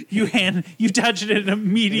 You touch it and it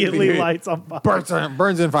immediately lights on fire.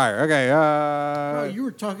 burns in fire. Okay. Oh, you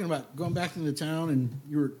were talking about going back into town and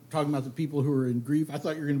you were talking about the people who are in grief. I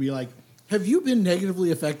thought you were going to be like, have you been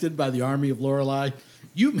negatively affected by the army of Lorelei?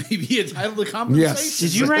 You may be entitled to compensation. Yes.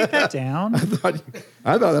 Did you write that down? I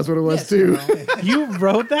thought that's what it was Yes, too. You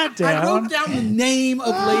wrote that I down? wrote down the name of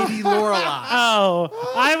Lady Lorelei.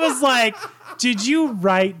 Oh, I was like, did you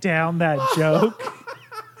write down that joke?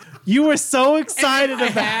 You were so excited I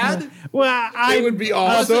about had. it. Well, It would be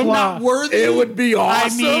awesome. Not worthy. It would be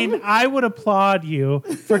awesome. I mean, I would applaud you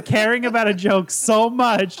for caring about a joke so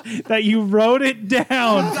much that you wrote it down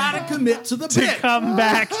Gotta commit to the to bit. come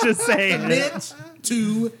back to say it. Commit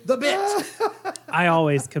to the bit. I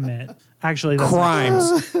always commit. Actually, that's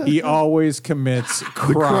crimes. He always commits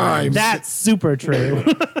crimes. crimes. That's super true.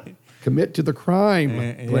 Commit to the crime,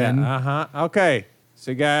 Glenn. Yeah. Uh-huh. Okay.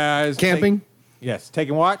 So, guys. Camping? Yes.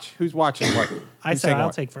 Taking watch? Who's watching what? I Who's said taking I'll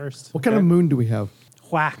watch? take first. What kind of moon do we have?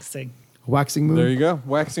 Waxing. A waxing moon? There you go.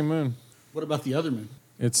 Waxing moon. What about the other man?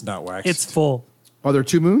 It's not waxed. It's full. Are there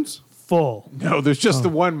two moons? Full. No, there's just the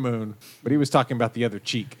one moon. But he was talking about the other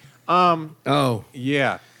cheek. Oh,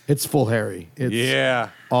 Yeah. it's full hairy. It's Yeah.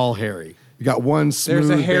 all hairy. You got one smooth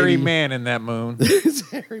There's a hairy baby. man in that moon. It's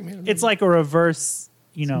hairy man. It's like a reverse,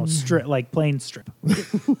 strip, like plane strip,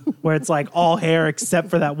 where it's like all hair except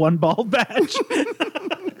for that one bald patch.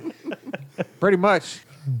 Pretty much.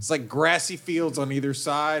 It's like grassy fields on either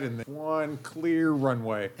side and then one clear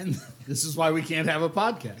runway. And this is why we can't have a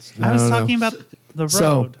podcast. I was don't know. talking about the road.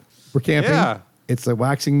 So we're camping. Yeah. It's a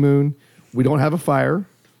waxing moon. We don't have a fire.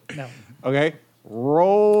 No. Okay.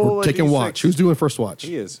 Roll. We're a taking D6. watch. Who's doing first watch?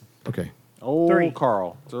 He is. Okay. Oh, 3.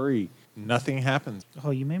 Carl. 3. Nothing happens.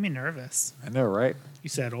 Oh, you made me nervous. I know, right? You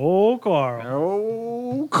said, "Oh, Carl."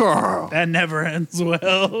 Oh, Carl. That never ends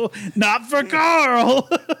well. Not for Carl.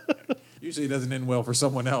 Usually it doesn't end well for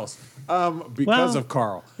someone else. Because Well, of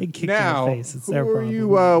Carl. they kicked you in Now, the face. It's who their are problem. you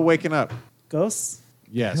waking up? Ghosts?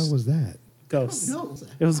 Yes. How was that? Ghosts. No.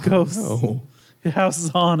 It was ghosts. Oh. The house is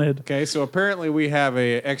haunted. Okay, so apparently we have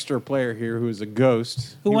a extra player here who is a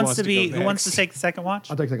ghost. Who He wants to go be? Who wants to next. take the second watch?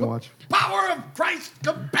 I'll take a second watch. Power of Christ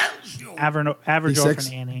compels you. Average D6?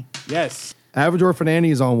 orphan Annie. Yes. Average Orphan Annie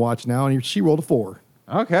is on watch now, and she rolled a 4.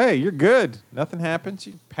 Okay, you're good. Nothing happens.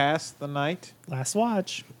 You pass the night. Last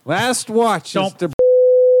watch. Last watch is Don't- to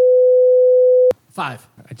 5.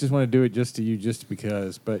 I just want to do it just to you, just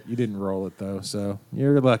because, but you didn't roll it though, so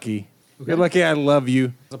you're lucky. You're lucky. I love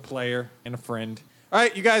you as a player and a friend. All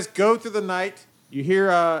right, you guys go through the night. You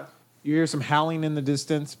hear some howling in the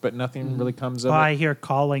distance, but nothing really comes of Oh, it. I hear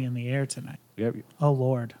calling in the air tonight. Yep. Oh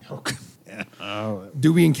Lord.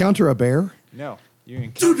 Do we encounter a bear? No, you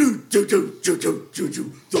encounter.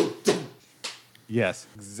 Yes,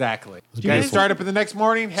 exactly. You guys guys- start up in the next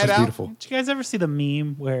morning. Head That's out. beautiful. Did you guys ever see the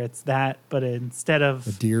meme where it's that, but instead of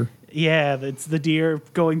A deer? yeah, it's the deer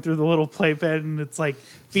going through the little playpen, and it's like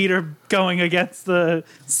feet are going against the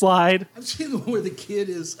slide. I've seen the one where the kid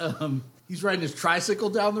is he's riding his tricycle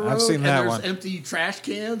down the road. I've seen and that there's one. empty trash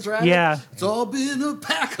cans, right? Yeah. It's all been a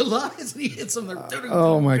pack of lies, and he hits them.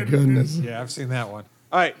 Oh, my goodness. Yeah, I've seen that one.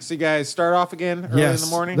 All right, so you guys start off again early in the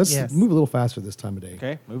morning. Let's Yes. move a little faster this time of day.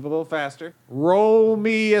 Okay, move a little faster. Roll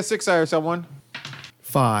me a 6 or someone.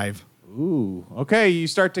 5. Ooh. Okay, you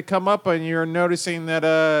start to come up and you're noticing that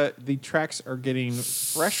the tracks are getting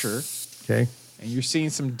fresher Okay. and you're seeing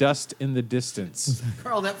some dust in the distance.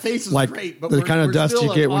 Carl, that face is Like great, but the we're, kind of we're dust still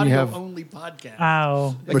you get an when you have- audio-only podcast.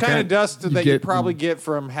 Ow. The kind of dust you that you get probably get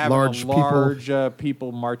from having large a people. large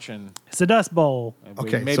people marching. It's a dust bowl. And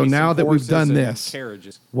Okay, maybe so now some that we've horses done and this-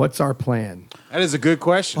 carriages. What's our plan? That is a good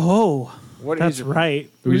question. Oh, What that's is it? right. Are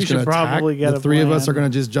we We just should going to attack? probably get The a three of us plan. are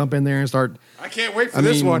going to just jump in there and start. I can't wait for I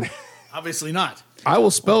this mean, one. Obviously not. I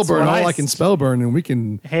will spell burn what all I I can spell burn, and we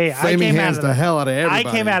can Hey, I flaming came out hands of the hell out of I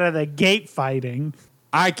everybody. came out of the gate fighting.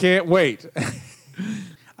 I can't wait.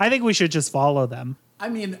 I think we should just follow them. I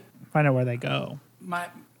mean, Find out where they go. my.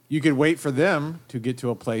 You could wait for them to get to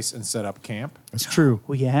a place and set up camp. That's true.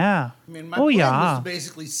 Oh, yeah. I mean, my Oh, plan yeah. was to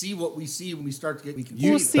basically see what we see when we start to get. We can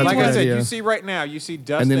We'll see. see Like I what- said, idea. you see right now, you see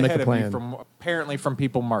dust And then make ahead a of you plan. from apparently from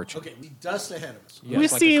people marching. Okay, we dust ahead of us. Yeah, We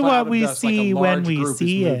it's like see a cloud what of we dust, like a see when large we group is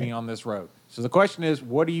see it. moving on this road. So the question is,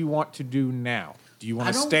 what do you want to do now? Do you want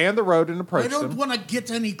I to don't- stay on the road and I approach don't them? want to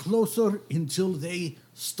get any closer until they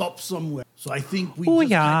stop somewhere. So I think we. Oh,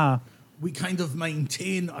 just yeah. we kind of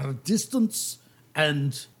maintain our distance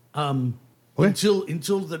and Okay.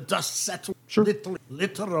 until the dust settles. Sure.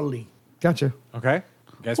 Literally. Gotcha. Okay.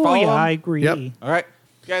 You guys Oh, follow yeah, them? I agree. Yep. All right.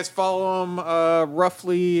 You guys follow them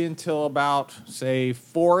roughly until about, say,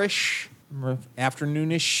 4-ish,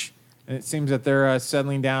 afternoonish. And it seems that they're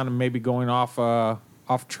settling down and maybe going off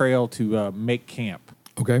trail to make camp.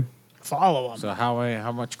 Okay. Follow them. So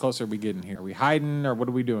how much closer are we getting here? Are we hiding or what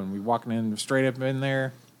are we doing? We walking in straight up in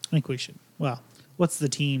there? I think we should. Well, what's the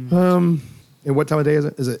team And what time of day is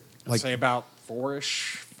it? Is it Like, like say about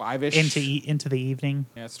 4-ish, 5-ish. into the evening?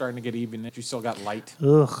 Yeah, it's starting to get even. You still got light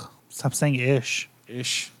Ugh. Stop saying ish.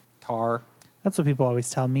 ish, tar. That's what people always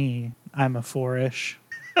tell me. I'm a 4-ish.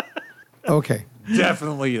 okay?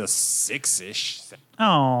 Definitely a 6-ish.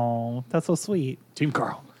 Oh, that's so sweet. Team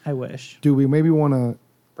Carl. I wish. Do we maybe want to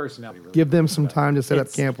Personality. Really. give them some time to set up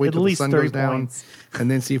It's camp, wait at till the least sun 3 goes down, points. and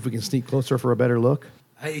then see if we can sneak closer for a better look?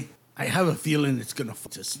 I have a feeling it's gonna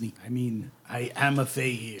to sneak. I mean, I am a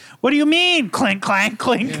Fae. What do you mean? Clink, clank,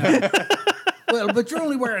 clink. Well, but you're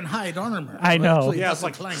only wearing hide armor. I know. Actually, Yeah, it's it's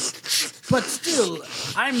like clank. But still,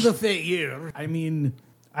 I'm the Fae. I mean,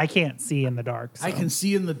 I can't see in the dark. So. I can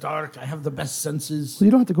see in the dark. I have the best senses. So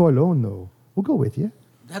you don't have to go alone, though. We'll go with you.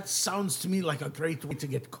 That sounds to me like a great way to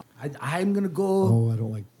get caught. I'm gonna go Oh, I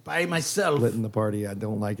don't like by myself. splitting the party. I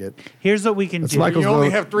don't like it. Here's what we can That's do. Michael's You only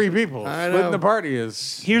vote. have 3 people. I Splitting know. the party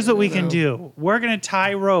is. Here's what we can do. We're going to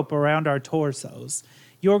tie rope around our torsos.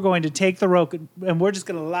 You're going to take the rope, and we're just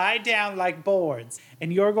going to lie down like boards.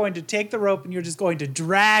 And you're going to take the rope, and you're just going to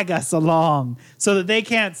drag us along so that they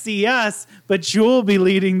can't see us, but you'll be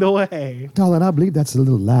leading the way. Darling, I believe that's a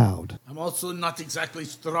little loud. I'm also not exactly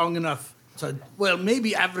strong enough to. Well,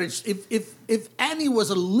 maybe average. If Annie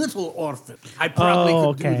was a little orphan, I probably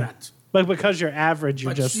could do that. But because you're average,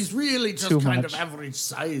 you're But just she's really just too kind much. of average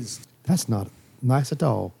sized. That's not nice at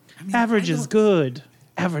all. I mean, Average I is don't- good.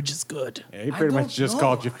 Average is good. Yeah, he I pretty don't much just know.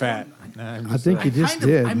 called you fat. Nah, I'm I just think saying. you just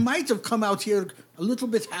did. I might have come out here a little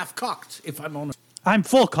bit half cocked, if I'm honest. I'm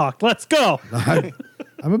full cocked. Let's go.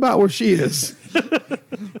 I'm about where she is.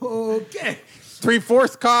 Okay.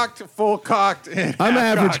 3/4 cocked, full cocked. And I'm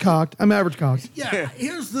half average cocked. cocked. I'm average cocked. Yeah.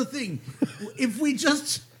 Here's the thing: if we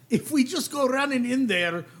just go running in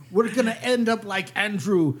there, we're gonna end up like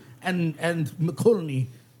Andrew and McCulney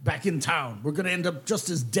back in town. We're gonna end up just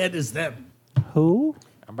as dead as them. Who?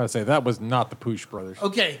 I'm about to say that was not the Poosh brothers.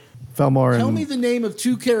 Okay. Felmar Tell and me the name of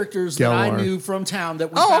 2 characters that I Gellar. knew from town that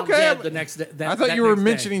we Oh, found okay. dead the next day. I thought you were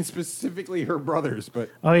mentioning specifically her brothers, but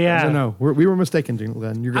Oh, yeah. no, we were mistaken,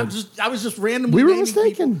 Glenn. You're good. I was just randomly. We were naming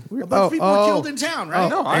mistaken. People. A bunch of people were killed in town, right?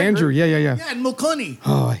 No, I Andrew. agree. Yeah. Yeah, and Mulcunny.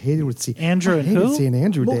 Oh, I hated to see Andrew I and hated who? seeing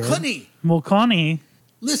Andrew dead. Mulcunny. Mulcani.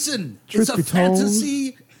 Listen, Truth it's a be told-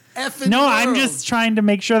 fantasy effing No, world. I'm just trying to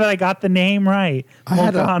make sure that I got the name right. I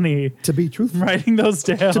had Mulcani. to be truthful. I'm writing those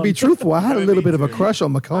down. To be truthful, I had a little bit of a to. crush on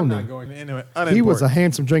I'm not McConey. going into it. He was a Unimportant.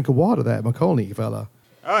 handsome drink of water, that McConey fella.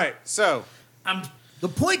 All right, so The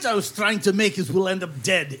point I was trying to make is we'll end up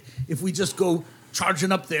dead if we just go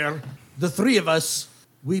charging up there. The 3 of us,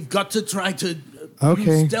 we've got to try to Okay.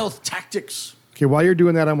 use stealth tactics. Okay, while you're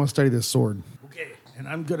doing that, I'm gonna study this sword. Okay, and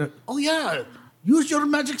I'm gonna. Oh yeah, use your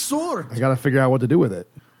magic sword. I gotta figure out what to do with it.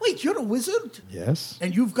 Wait, you're a wizard, Yes,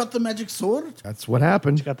 and you've got the magic sword. that's what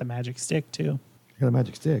happened. Got the magic stick, too. I got a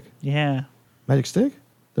magic stick. Yeah. Magic stick?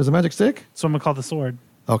 There's a magic stick? So I'm going to call the sword.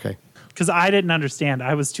 Okay. Because I didn't understand.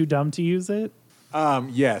 I was too dumb to use it.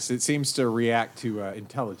 yes, it seems to react to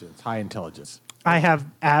intelligence, high intelligence. I have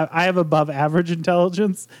above average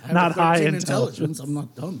intelligence, I have not a 13 high intelligence. I'm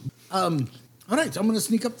not dumb. All right, I'm gonna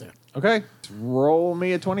sneak up there. Okay, roll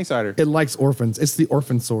me a 20-sider. It likes orphans. It's the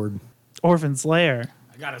orphan sword. Orphan Slayer.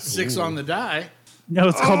 I got a 6 on the die. No,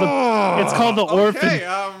 it's called the orphan. Okay,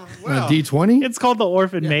 well, D20? It's called the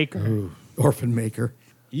orphan maker. Ooh, orphan maker.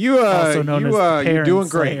 Also known as the you're parent doing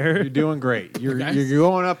great. slayer. You're doing great. You're Okay. you're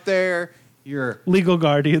going up there. You're Legal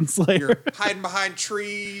guardian slayer. you're hiding behind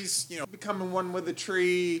trees. Becoming one with the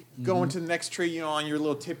tree. Going to the next tree. On your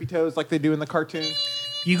little tippy toes like they do in the cartoon.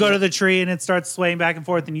 You go to the tree and it starts swaying back and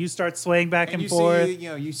forth, and you start swaying back and you forth. see,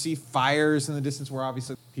 you see fires in the distance where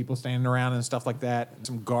obviously people standing around and stuff like that.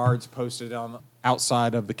 Some guards posted on the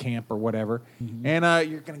outside of the camp or whatever. And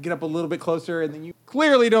you're going to get up a little bit closer, and then you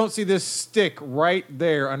clearly don't see this stick right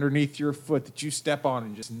there underneath your foot that you step on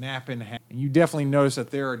and just snap in half. And you definitely notice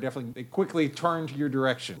that they quickly turn to your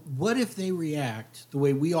direction. What if they react the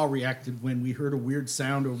way we all reacted when we heard a weird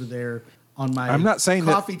sound over there on my I'm not saying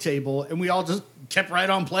that- coffee table, and we all just kept right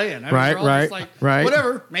on playing? Right, we're all right, just like, right.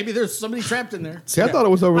 Whatever. Maybe there's somebody trapped in there. See, I thought it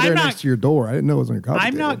was over I'm there not- next to your door. I didn't know it was on your coffee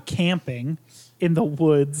I'm table. not camping in the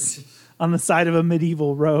woods on the side of a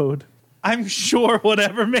medieval road. I'm sure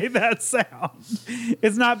whatever made that sound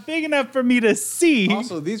is not big enough for me to see.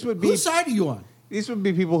 Also, these would be Whose side are you on?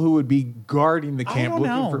 people who would be guarding the camp don't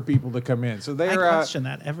looking know. for people to come in. So I they're question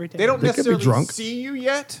that every day. they don't They could be necessarily drunk. see you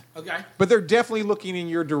yet. Okay. But they're definitely looking in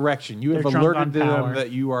your direction. You have They're drunk on alerted them power.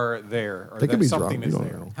 that you are there. Or They could that be something drunk. You is don't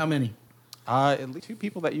there. know. How many? At least 2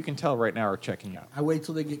 people that you can tell right now are checking out. I wait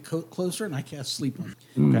till they get closer and I cast sleep on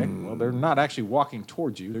them. Okay. Well, they're not actually walking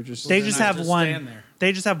towards you. They're just They They're just not have just one. stand there.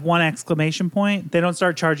 They just have one exclamation point. They don't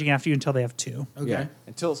start charging after you until they have 2. Okay.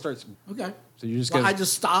 until it starts Okay. So you're just Well, gonna I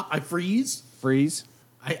just stop. I freeze. freeze.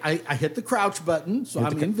 I hit the crouch button, so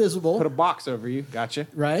I'm to invisible. Put a box over you. Gotcha.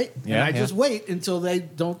 Right? Yeah, And I yeah. just wait until they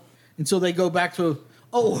go back to,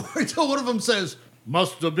 until one of them says,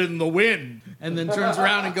 "Must have been the wind," and then turns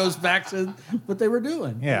around and goes back to what they were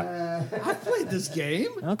doing. Yeah. I played this game.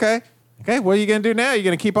 Okay. Okay. What are you gonna do now? You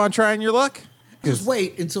gonna keep on trying your luck? Just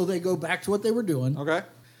wait until they go back to what they were doing. Okay.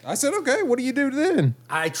 I said okay. What do you do then?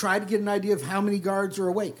 I try to get an idea of how many guards are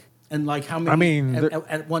awake and like how many I mean,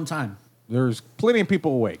 at one time. There's plenty of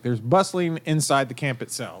people awake. There's bustling inside the camp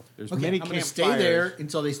itself. There's Okay, many I'm going to campfires. stay there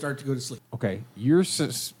until they start to go to sleep. Okay.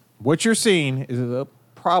 What you're seeing is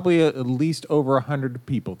probably at least over 100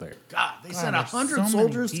 people there. God, they sent there's 100 so many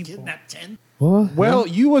soldiers to people. kidnap 10. What? Well,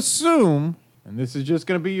 you assume, and this is just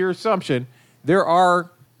going to be your assumption, there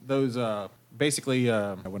are those basically,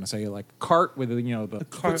 I want to say like cart with the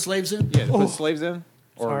Put slaves in? yeah, to put slaves in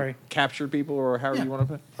or Sorry. captured people or however Yeah. you want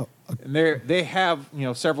to put. And they have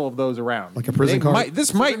several of those around. Like a prison cart? This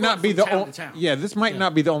So might they're not going be from the town only. to town. Yeah, this might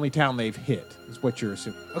not be the only town they've hit. Is what you're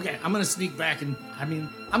assuming. Okay, I'm going to sneak back and,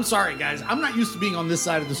 I'm sorry, guys. I'm not used to being on this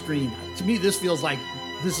side of the screen. To me, this feels like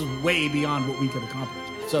this is way beyond what we could accomplish.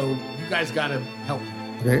 So you guys got to help me.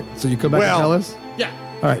 Okay, so you come back Well- and tell us? Yeah,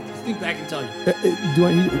 All right. sneak back and tell you. Do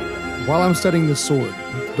I need, while I'm studying this sword,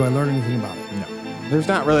 do I learn anything about it? No, there's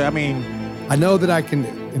not really. I mean, I know that I can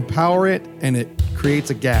empower it and it creates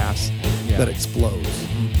a gas Yeah. that explodes.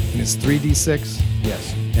 And it's 3d6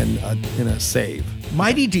 yes. and a save.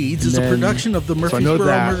 Mighty Deeds is And a then- production of the so I know Murfreesboro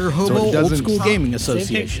that, Murder so Hobo it Old doesn't- School Gaming Does it take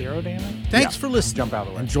Association. 0 damage? Thanks for listening. Jump out of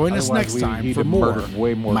the way. And join us Otherwise, next we- time we'd for have more murdered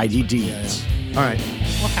way more Mighty people. Deeds. All right.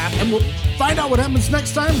 What happened? And we'll find out what happens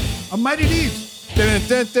next time on Mighty Deeds. Dun,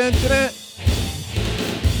 dun, dun, dun, dun.